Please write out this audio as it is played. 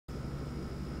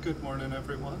Good morning,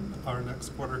 everyone. Our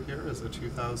next quarter here is a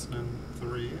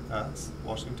 2003 S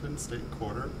Washington State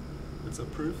quarter. It's a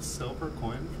proof silver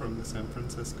coin from the San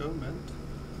Francisco Mint.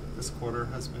 This quarter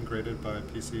has been graded by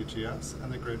PCGS,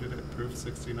 and they graded it proof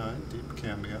 69 deep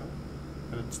cameo.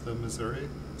 And it's the Missouri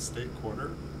State quarter,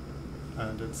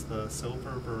 and it's the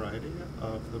silver variety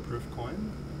of the proof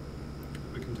coin.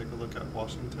 We can take a look at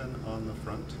Washington on the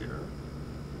front here.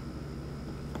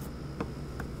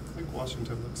 I think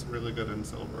Washington looks really good in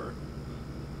silver.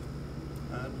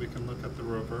 And we can look at the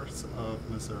reverse of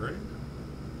Missouri.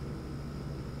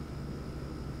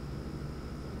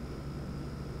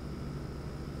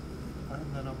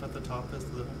 And then up at the top is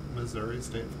the Missouri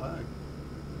state flag.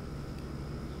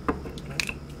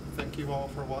 Okay. Thank you all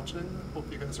for watching.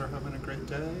 Hope you guys are having a great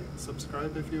day.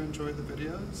 Subscribe if you enjoy the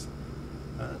videos.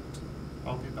 And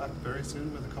I'll be back very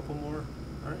soon with a couple more.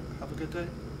 Alright, have a good day.